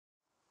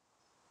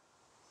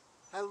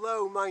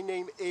Hello, my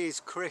name is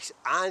Chris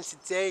and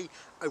today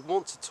I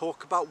want to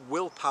talk about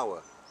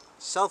willpower,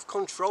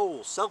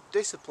 self-control,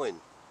 self-discipline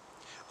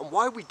and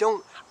why we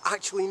don't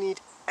actually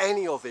need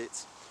any of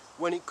it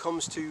when it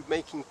comes to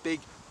making big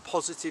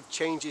positive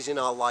changes in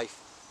our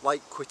life,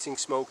 like quitting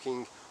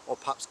smoking or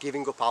perhaps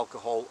giving up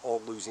alcohol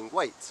or losing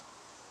weight.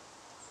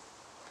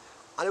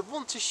 And I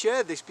want to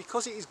share this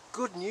because it is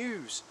good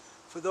news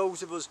for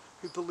those of us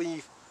who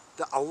believe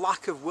that a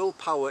lack of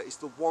willpower is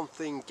the one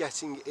thing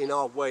getting in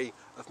our way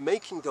of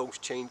making those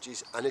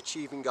changes and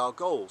achieving our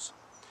goals.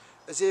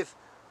 As if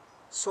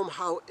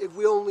somehow if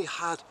we only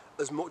had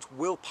as much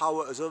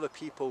willpower as other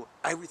people,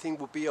 everything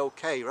would be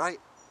okay, right?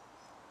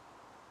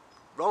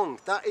 Wrong.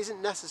 That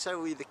isn't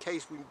necessarily the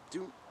case. We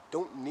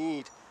don't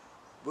need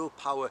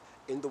willpower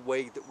in the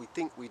way that we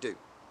think we do.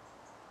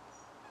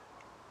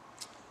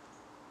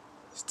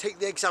 Let's take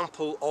the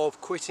example of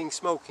quitting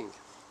smoking.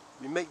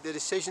 We make the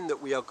decision that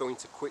we are going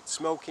to quit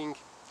smoking,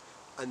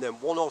 and then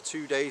 1 or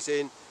 2 days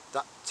in,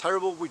 that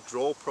terrible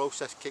withdrawal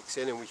process kicks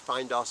in and we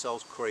find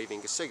ourselves craving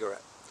a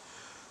cigarette.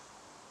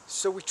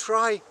 So we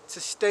try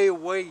to stay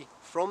away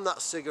from that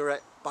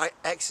cigarette by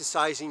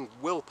exercising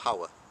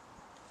willpower.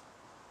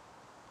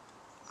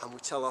 And we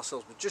tell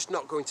ourselves we're just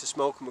not going to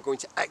smoke and we're going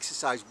to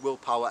exercise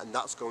willpower, and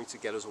that's going to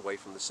get us away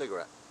from the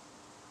cigarette.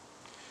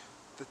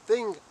 The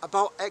thing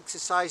about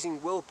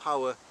exercising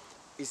willpower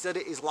is that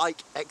it is like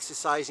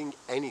exercising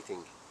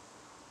anything.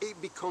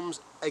 It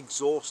becomes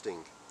exhausting.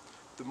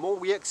 The more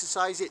we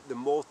exercise it, the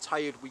more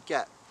tired we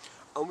get.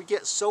 And we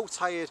get so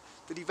tired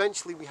that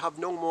eventually we have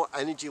no more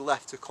energy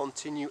left to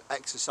continue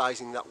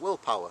exercising that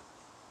willpower.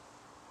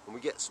 And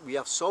we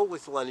have so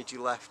little energy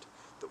left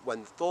that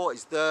when the thought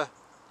is there,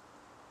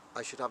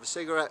 I should have a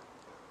cigarette,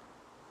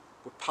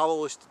 we're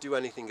powerless to do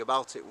anything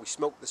about it. We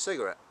smoke the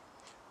cigarette.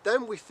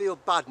 Then we feel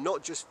bad,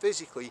 not just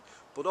physically,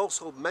 but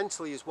also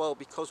mentally as well,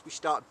 because we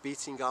start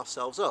beating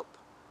ourselves up.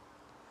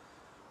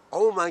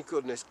 Oh my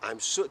goodness, I'm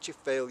such a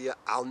failure,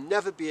 I'll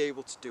never be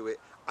able to do it,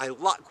 I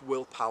lack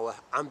willpower,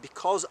 and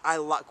because I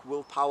lack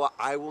willpower,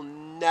 I will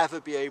never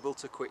be able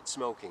to quit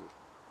smoking.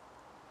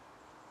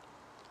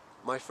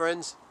 My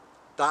friends,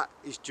 that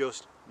is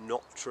just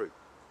not true.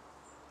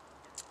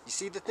 You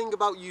see, the thing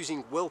about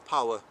using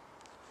willpower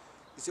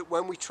is that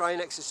when we try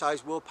and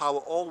exercise willpower,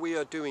 all we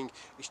are doing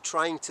is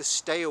trying to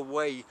stay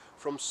away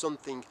from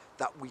something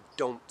that we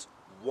don't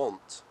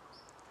want,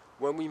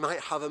 when we might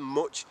have a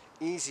much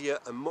easier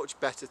and much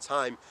better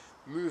time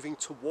moving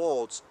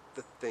towards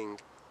the thing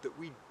that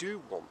we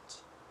do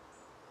want.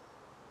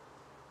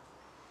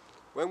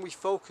 When we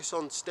focus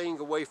on staying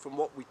away from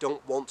what we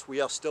don't want, we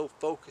are still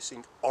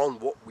focusing on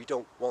what we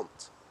don't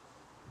want.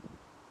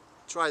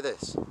 Try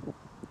this.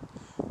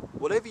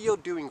 Whatever you're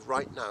doing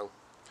right now,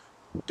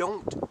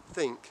 don't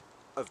think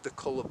of the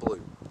colour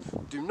blue.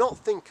 Do not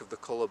think of the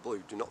colour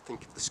blue. Do not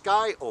think of the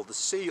sky or the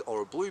sea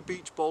or a blue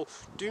beach ball.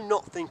 Do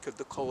not think of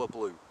the colour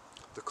blue.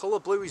 The colour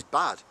blue is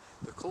bad.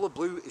 The colour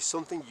blue is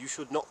something you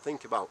should not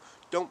think about.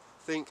 Don't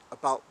think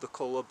about the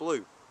colour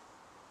blue.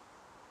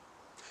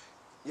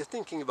 You're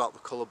thinking about the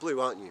colour blue,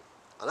 aren't you?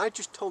 And I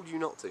just told you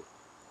not to.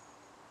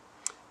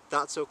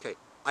 That's okay.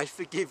 I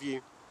forgive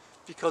you,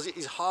 because it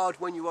is hard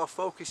when you are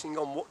focusing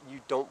on what you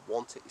don't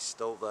want. It is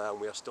still there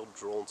and we are still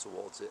drawn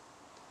towards it.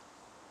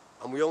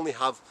 And we only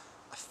have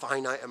a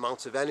finite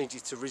amount of energy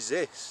to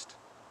resist.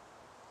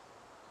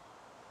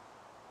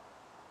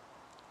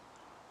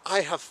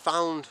 I have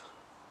found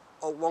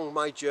along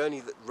my journey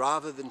that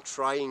rather than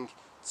trying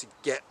to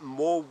get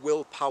more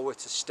willpower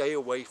to stay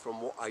away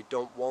from what I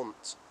don't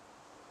want,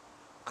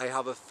 I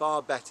have a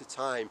far better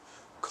time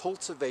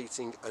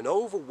cultivating an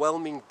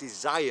overwhelming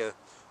desire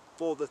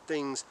for the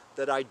things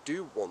that I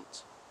do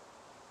want.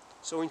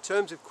 So in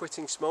terms of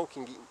quitting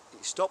smoking,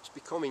 it stops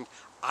becoming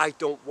I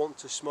don't want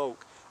to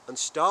smoke and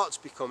starts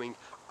becoming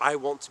I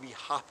want to be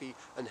happy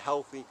and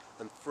healthy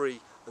and free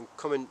and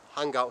come and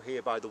hang out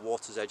here by the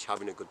water's edge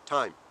having a good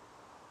time.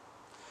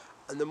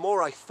 And the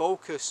more I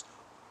focus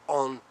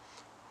on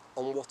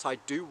what I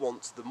do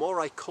want, the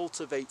more I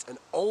cultivate an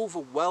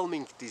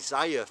overwhelming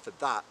desire for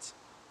that,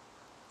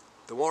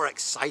 the more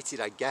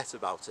excited I get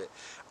about it.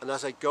 And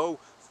as I go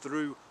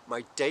through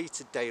my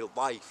day-to-day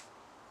life,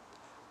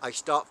 I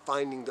start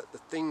finding that the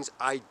things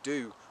I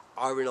do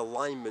are in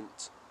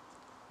alignment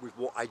with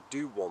what I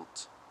do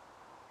want.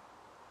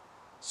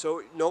 So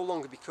it no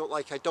longer becomes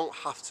like I don't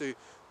have to,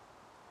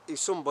 if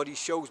somebody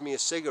shows me a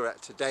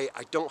cigarette today,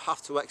 I don't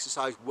have to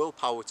exercise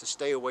willpower to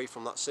stay away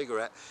from that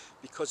cigarette,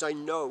 because I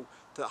know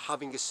that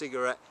having a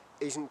cigarette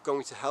isn't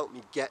going to help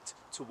me get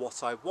to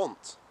what I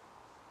want.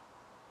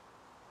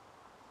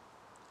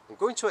 I'm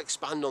going to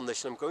expand on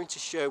this and I'm going to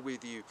share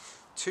with you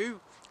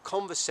 2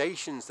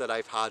 conversations that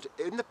I've had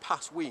in the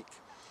past week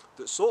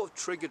that sort of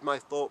triggered my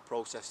thought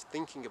process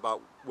thinking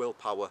about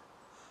willpower,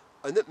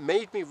 and that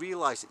made me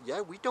realize that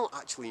yeah, we don't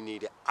actually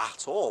need it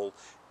at all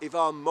if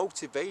our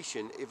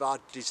motivation, if our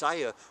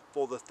desire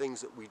for the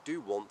things that we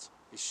do want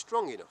is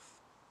strong enough.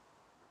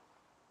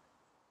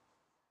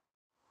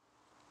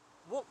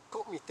 What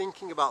got me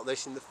thinking about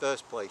this in the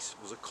first place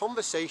was a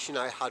conversation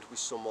I had with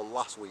someone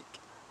last week.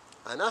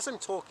 And as I'm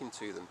talking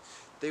to them,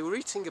 they were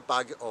eating a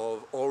bag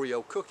of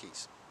Oreo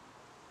cookies.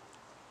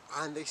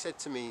 And they said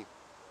to me,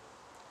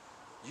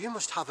 "You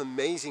must have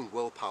amazing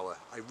willpower.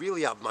 I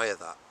really admire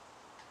that."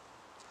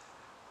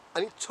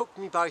 And it took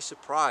me by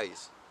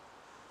surprise,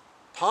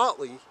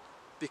 partly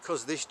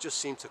because this just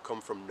seemed to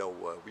come from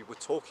nowhere. We were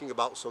talking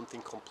about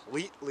something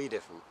completely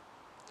different.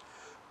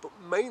 But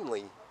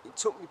mainly, it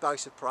took me by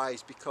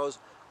surprise because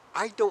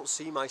I don't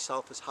see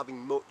myself as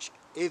having much,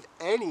 if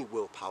any,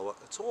 willpower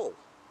at all.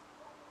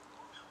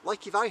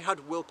 Like, if I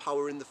had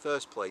willpower in the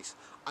first place,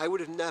 I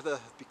would have never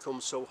have become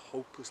so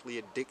hopelessly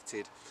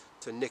addicted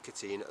to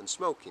nicotine and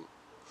smoking.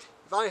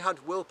 If I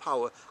had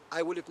willpower,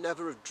 I would have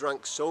never have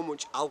drank so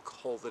much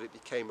alcohol that it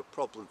became a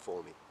problem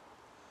for me.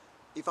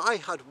 If I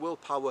had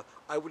willpower,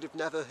 I would have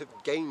never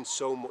have gained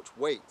so much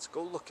weight.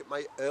 Go look at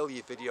my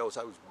earlier videos,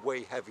 I was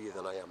way heavier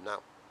than I am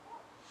now.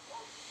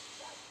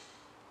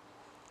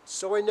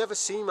 So I never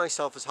see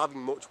myself as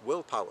having much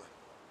willpower.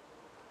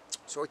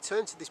 So I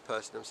turned to this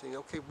person, I'm saying,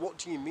 "Okay, what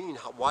do you mean?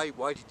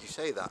 Why did you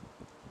say that?"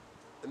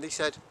 And they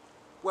said,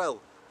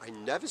 "Well, I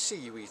never see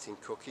you eating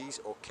cookies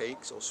or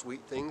cakes or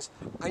sweet things.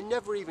 I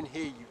never even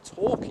hear you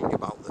talking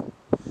about them.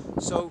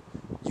 So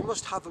you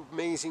must have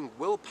amazing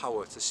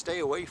willpower to stay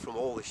away from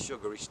all this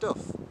sugary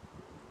stuff."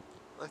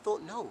 I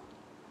thought, no,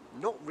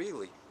 not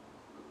really.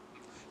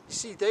 You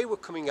see, they were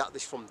coming at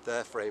this from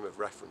their frame of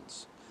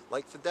reference.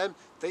 Like, for them,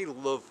 they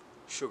love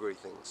sugary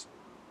things.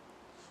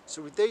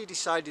 So if they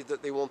decided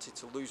that they wanted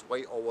to lose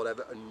weight or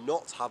whatever and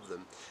not have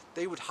them,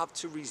 they would have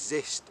to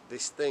resist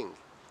this thing.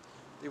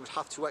 They would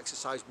have to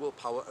exercise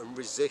willpower and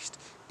resist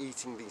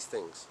eating these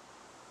things.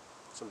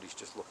 Somebody's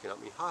just looking at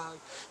me, hi.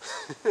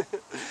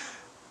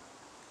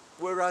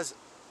 Whereas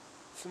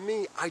for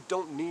me, I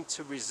don't need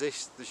to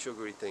resist the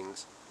sugary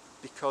things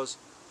because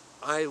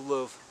I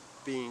love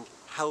being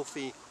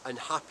healthy and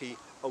happy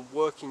and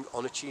working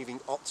on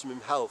achieving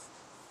optimum health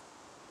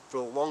for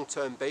a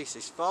long-term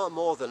basis far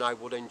more than I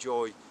would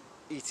enjoy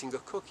eating a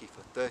cookie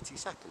for 30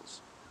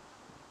 seconds.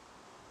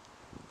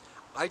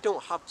 I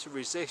don't have to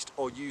resist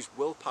or use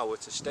willpower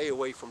to stay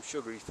away from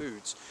sugary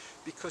foods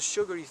because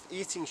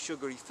eating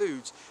sugary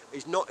foods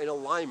is not in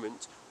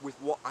alignment with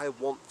what I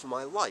want for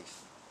my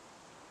life.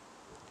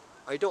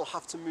 I don't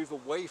have to move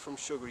away from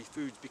sugary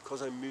foods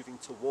because I'm moving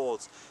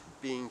towards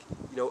being,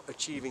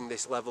 achieving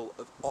this level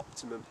of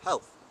optimum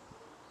health.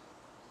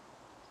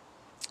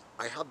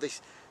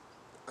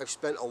 I've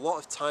spent a lot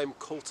of time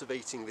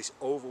cultivating this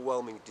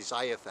overwhelming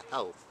desire for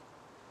health.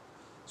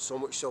 So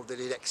much so that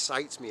it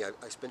excites me.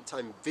 I spent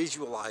time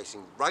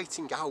visualizing,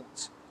 writing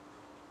out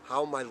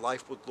how my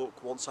life would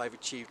look once I've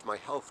achieved my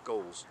health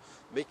goals,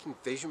 making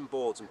vision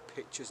boards and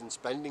pictures and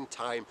spending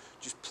time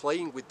just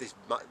playing with this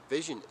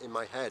vision in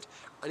my head.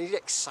 And it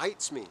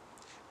excites me.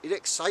 It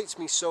excites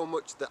me so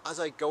much that as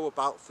I go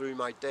about through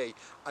my day,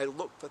 I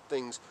look for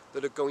things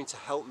that are going to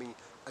help me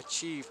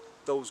achieve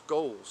those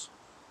goals.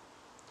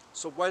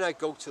 So when I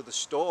go to the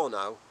store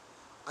now,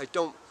 I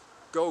don't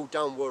go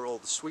down where all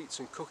the sweets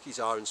and cookies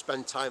are and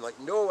spend time like,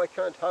 no, I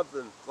can't have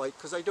them,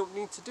 because I don't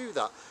need to do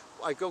that.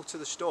 I go to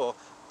the store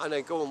and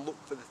I go and look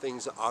for the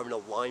things that are in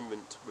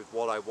alignment with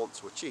what I want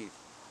to achieve.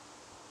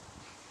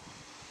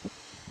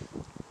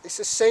 It's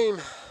the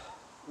same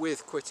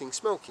with quitting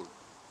smoking.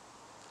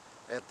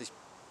 I have this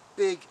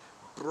big,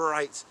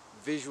 bright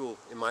visual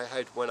in my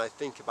head when I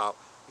think about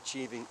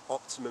achieving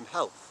optimum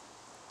health.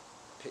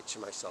 Picture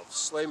myself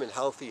slim and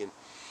healthy and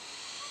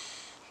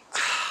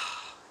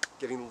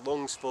getting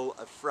lungs full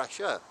of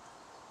fresh air.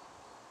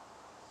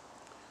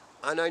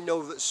 And I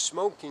know that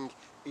smoking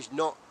is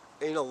not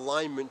in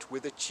alignment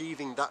with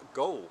achieving that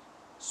goal.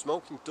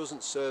 Smoking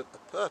doesn't serve a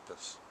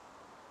purpose.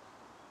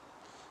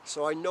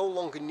 So I no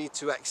longer need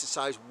to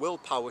exercise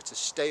willpower to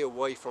stay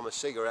away from a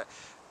cigarette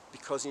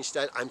because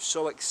instead I'm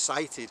so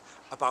excited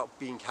about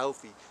being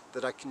healthy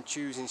that I can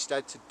choose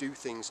instead to do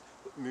things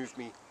that move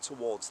me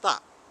towards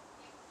that.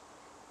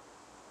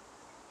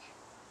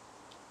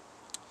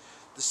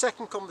 The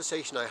second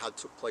conversation I had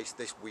took place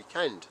this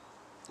weekend.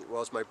 It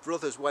was my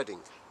brother's wedding.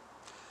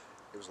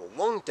 It was a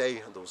long day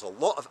and there was a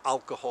lot of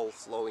alcohol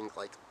flowing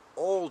like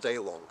all day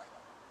long.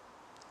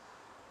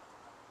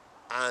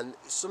 And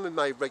some of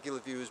my regular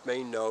viewers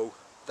may know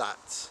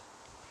that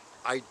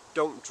I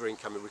don't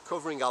drink. I'm a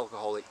recovering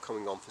alcoholic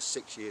coming on for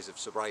 6 years of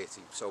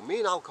sobriety. So me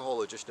and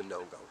alcohol are just a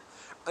no-go.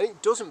 And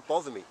it doesn't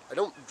bother me. I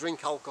don't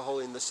drink alcohol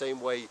in the same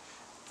way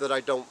that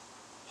I don't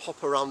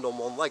hop around on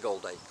one leg all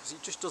day because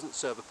it just doesn't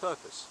serve a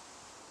purpose.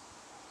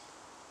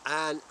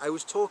 And I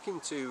was talking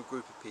to a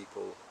group of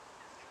people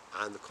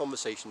and the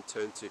conversation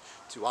turned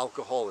to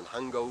alcohol and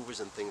hangovers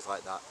and things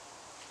like that.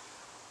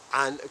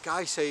 And a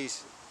guy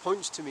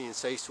points to me and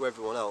says to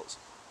everyone else,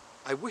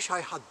 I wish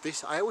I had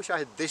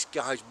this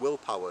guy's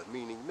willpower,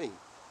 meaning me.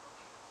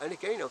 And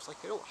again, I was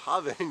like, I don't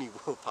have any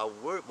willpower.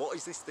 What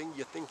is this thing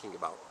you're thinking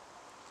about?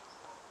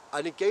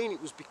 And again,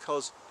 it was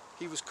because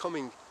he was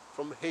coming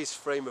from his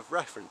frame of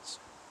reference.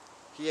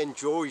 He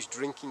enjoys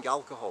drinking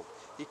alcohol.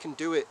 He can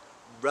do it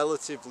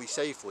relatively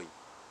safely.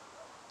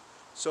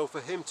 So for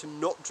him to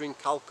not drink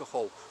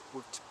alcohol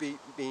would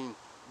mean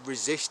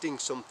resisting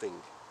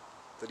something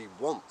that he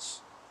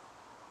wants.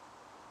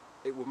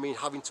 It would mean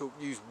having to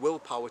use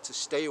willpower to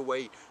stay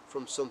away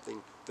from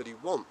something that he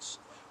wants.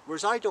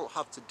 Whereas I don't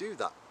have to do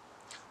that.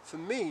 For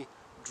me,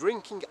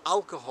 drinking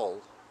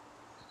alcohol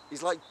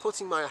is like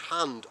putting my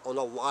hand on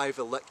a live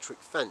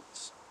electric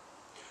fence.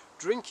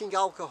 Drinking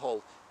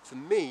alcohol, for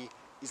me,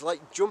 is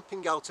like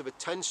jumping out of a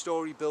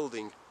 10-story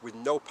building with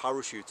no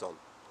parachute on.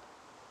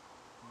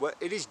 Where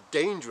it is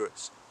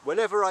dangerous.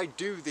 Whenever I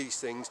do these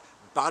things,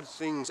 bad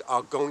things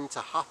are going to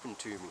happen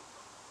to me.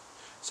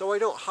 So I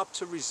don't have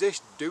to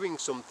resist doing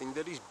something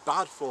that is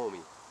bad for me.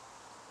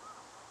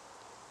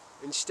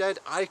 Instead,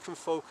 I can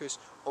focus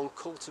on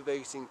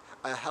cultivating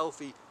a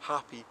healthy,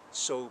 happy,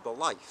 sober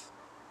life.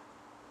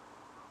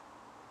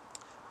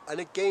 And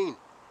again,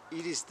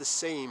 it is the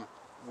same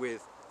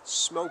with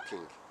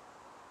smoking.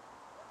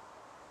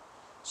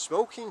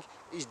 Smoking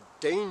is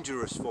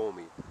dangerous for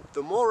me.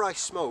 The more I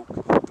smoke,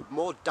 the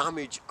more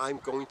damage I'm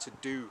going to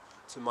do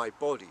to my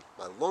body.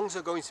 My lungs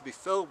are going to be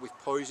filled with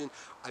poison.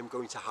 I'm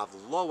going to have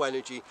low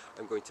energy.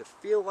 I'm going to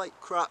feel like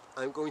crap.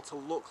 I'm going to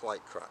look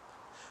like crap.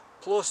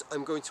 Plus,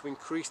 I'm going to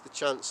increase the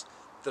chance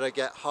that I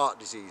get heart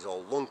disease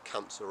or lung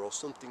cancer or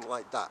something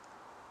like that.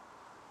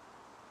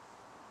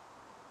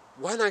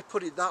 When I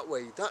put it that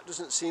way, that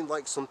doesn't seem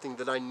like something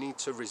that I need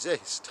to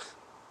resist.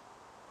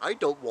 I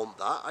don't want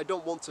that. I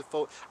don't want to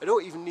I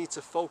don't even need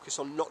to focus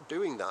on not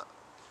doing that,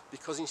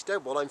 because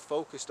instead what I'm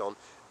focused on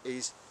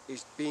is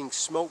being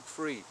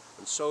smoke-free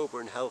and sober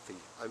and healthy.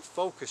 I'm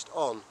focused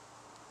on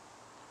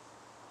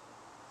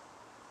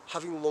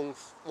having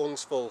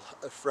lungs full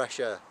of fresh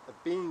air,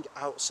 of being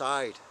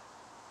outside,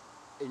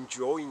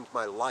 enjoying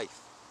my life.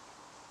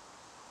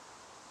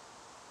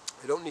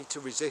 I don't need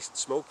to resist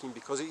smoking,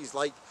 because it is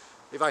like,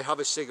 if I have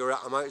a cigarette,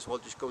 I might as well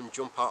just go and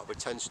jump out of a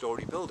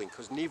 10-story building,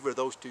 because neither of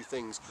those two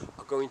things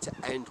are going to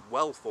end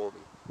well for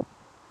me.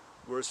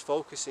 Whereas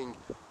focusing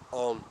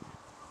on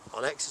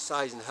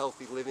exercise and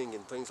healthy living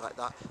and things like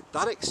that,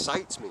 that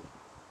excites me.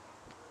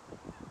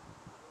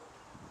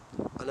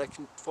 And I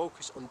can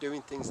focus on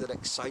doing things that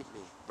excite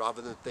me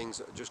rather than things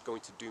that are just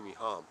going to do me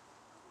harm.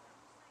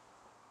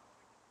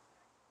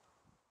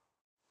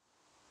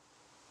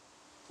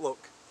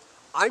 Look,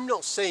 I'm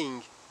not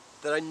saying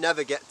that I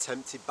never get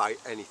tempted by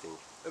anything.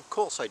 Of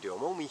course I do,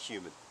 I'm only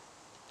human.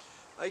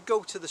 I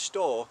go to the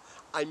store,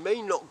 I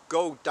may not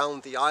go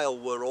down the aisle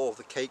where all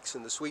the cakes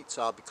and the sweets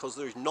are, because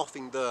there is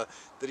nothing there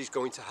that is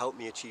going to help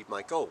me achieve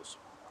my goals.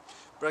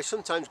 But I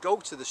sometimes go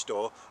to the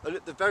store, and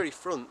at the very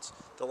front,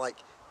 they're like,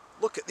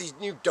 look at these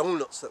new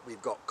donuts that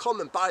we've got,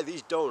 come and buy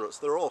these donuts,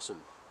 they're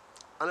awesome.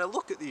 And I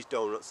look at these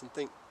donuts and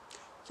think,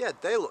 yeah,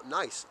 they look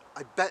nice,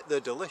 I bet they're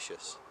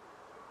delicious.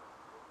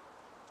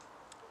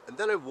 And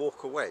then I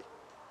walk away.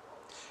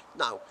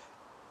 Now,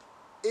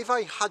 if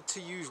I had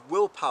to use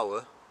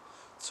willpower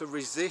to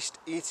resist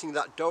eating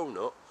that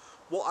donut,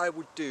 what I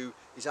would do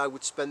is I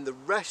would spend the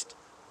rest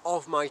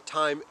of my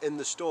time in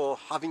the store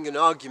having an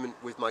argument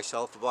with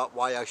myself about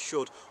why I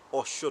should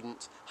or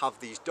shouldn't have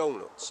these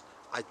donuts.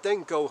 I'd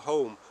then go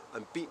home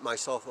and beat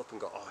myself up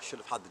and go, oh, I should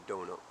have had the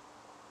donut.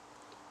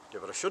 Yeah,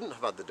 but I shouldn't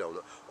have had the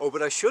donut. Oh,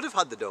 but I should have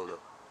had the donut.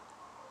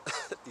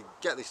 You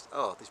get this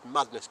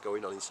madness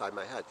going on inside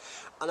my head.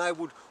 And I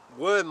would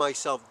wear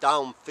myself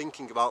down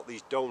thinking about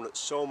these donuts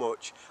so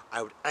much.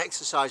 I would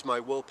exercise my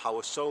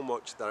willpower so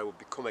much that I would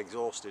become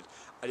exhausted.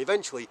 And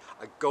eventually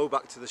I'd go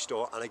back to the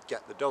store and I'd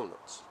get the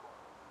donuts.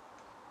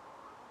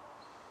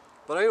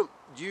 But I don't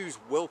use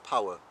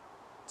willpower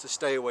to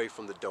stay away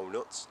from the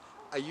donuts.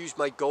 I use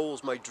my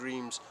goals, my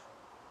dreams,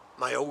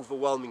 my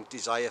overwhelming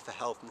desire for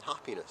health and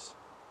happiness.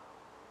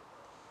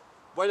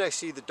 When I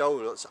see the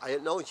donuts, I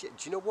acknowledge it.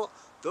 Do you know what?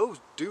 Those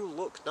do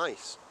look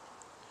nice,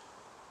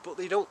 but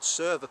they don't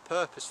serve a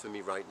purpose for me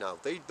right now.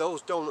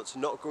 Those donuts are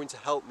not going to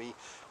help me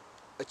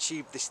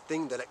achieve this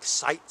thing that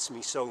excites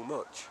me so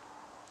much.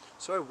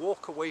 So I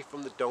walk away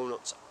from the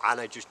donuts and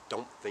I just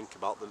don't think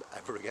about them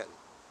ever again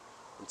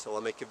until I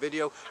make a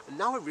video, and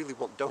now I really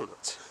want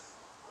donuts.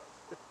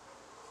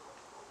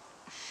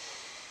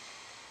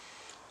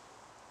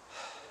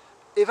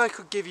 If I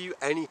could give you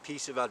any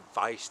piece of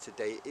advice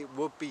today, it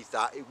would be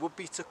that. It would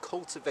be to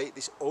cultivate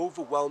this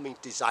overwhelming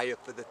desire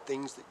for the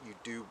things that you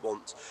do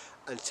want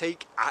and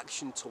take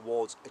action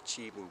towards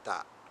achieving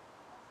that.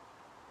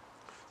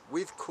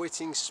 With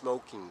quitting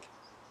smoking,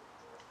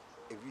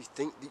 if you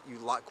think that you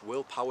lack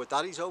willpower,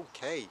 that is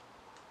okay.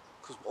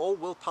 Because all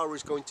willpower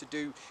is going to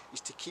do is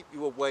to keep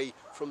you away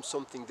from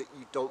something that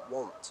you don't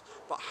want.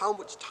 But how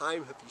much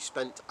time have you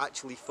spent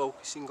actually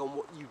focusing on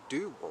what you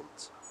do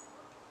want?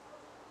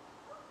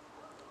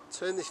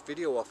 Turn this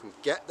video off and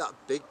get that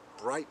big,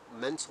 bright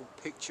mental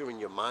picture in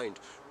your mind.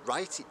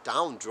 Write it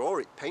down, draw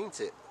it, paint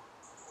it.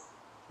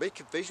 Make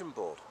a vision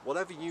board.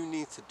 Whatever you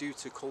need to do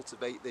to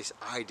cultivate this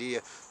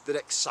idea that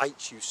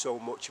excites you so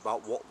much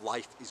about what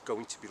life is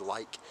going to be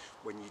like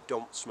when you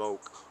don't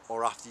smoke,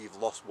 or after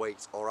you've lost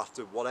weight, or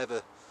after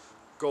whatever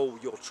goal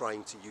you're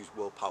trying to use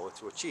willpower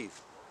to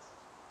achieve.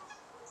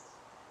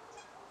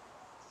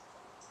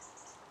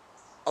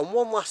 And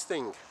one last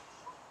thing.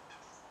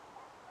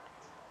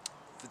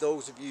 For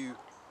those of you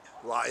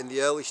like in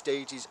the early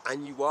stages,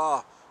 and you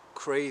are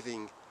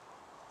craving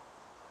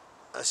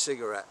a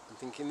cigarette and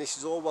thinking this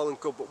is all well and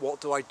good, but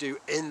what do I do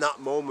in that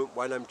moment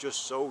when I'm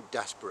just so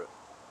desperate?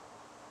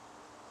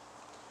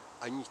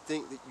 And you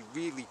think that you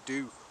really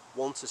do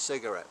want a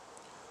cigarette.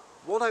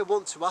 What I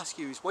want to ask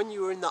you is, when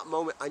you are in that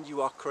moment and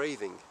you are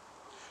craving,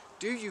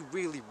 do you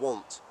really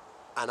want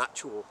an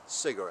actual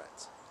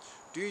cigarette?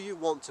 Do you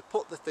want to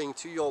put the thing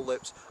to your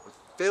lips and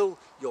fill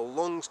your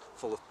lungs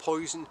full of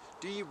poison?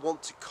 Do you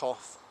want to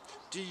cough?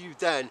 Do you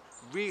then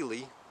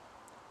really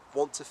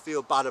want to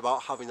feel bad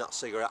about having that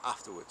cigarette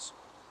afterwards?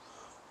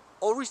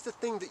 Or is the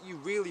thing that you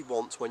really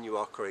want when you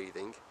are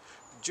craving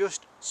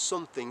just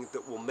something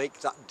that will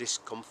make that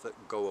discomfort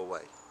go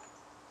away?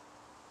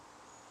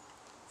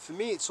 For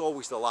me, it's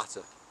always the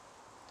latter.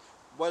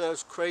 When I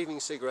was craving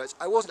cigarettes,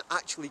 I wasn't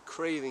actually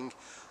craving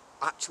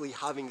actually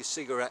having a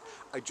cigarette.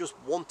 I just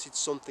wanted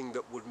something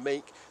that would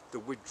make the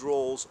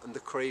withdrawals and the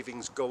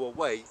cravings go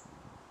away.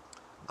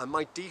 And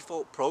my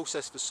default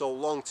process for so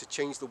long to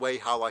change the way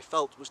how I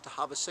felt was to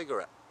have a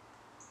cigarette.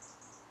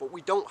 But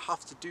we don't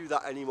have to do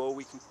that anymore.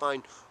 We can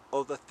find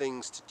other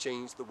things to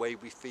change the way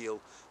we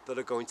feel that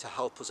are going to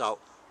help us out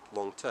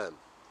long term.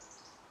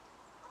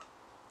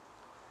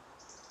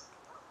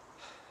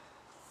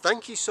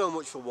 Thank you so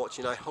much for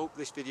watching. I hope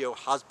this video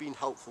has been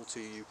helpful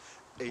to you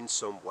in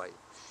some way.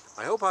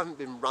 I hope I haven't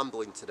been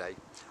rambling today.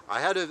 I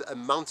had a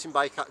mountain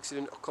bike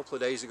accident a couple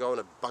of days ago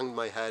and I banged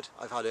my head.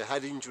 I've had a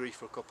head injury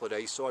for a couple of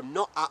days, so I'm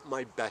not at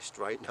my best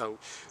right now.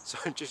 So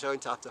I'm just going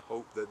to have to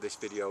hope that this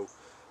video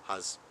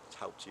has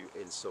helped you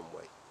in some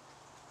way.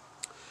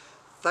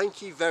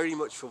 Thank you very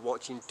much for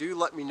watching. Do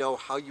let me know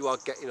how you are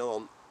getting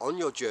on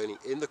your journey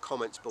in the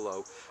comments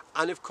below.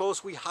 And of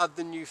course, we have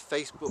the new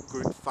Facebook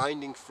group,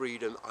 Finding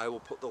Freedom. I will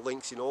put the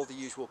links in all the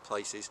usual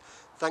places.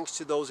 Thanks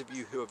to those of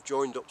you who have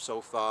joined up so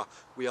far.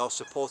 We are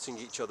supporting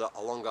each other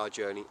along our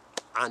journey,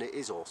 and it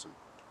is awesome.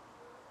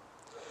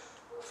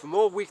 For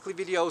more weekly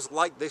videos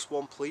like this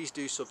one, please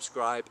do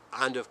subscribe.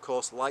 And of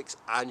course, likes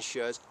and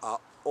shares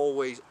are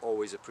always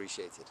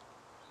appreciated.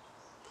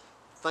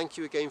 Thank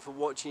you again for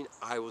watching.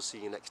 I will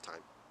see you next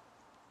time.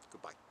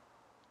 Goodbye.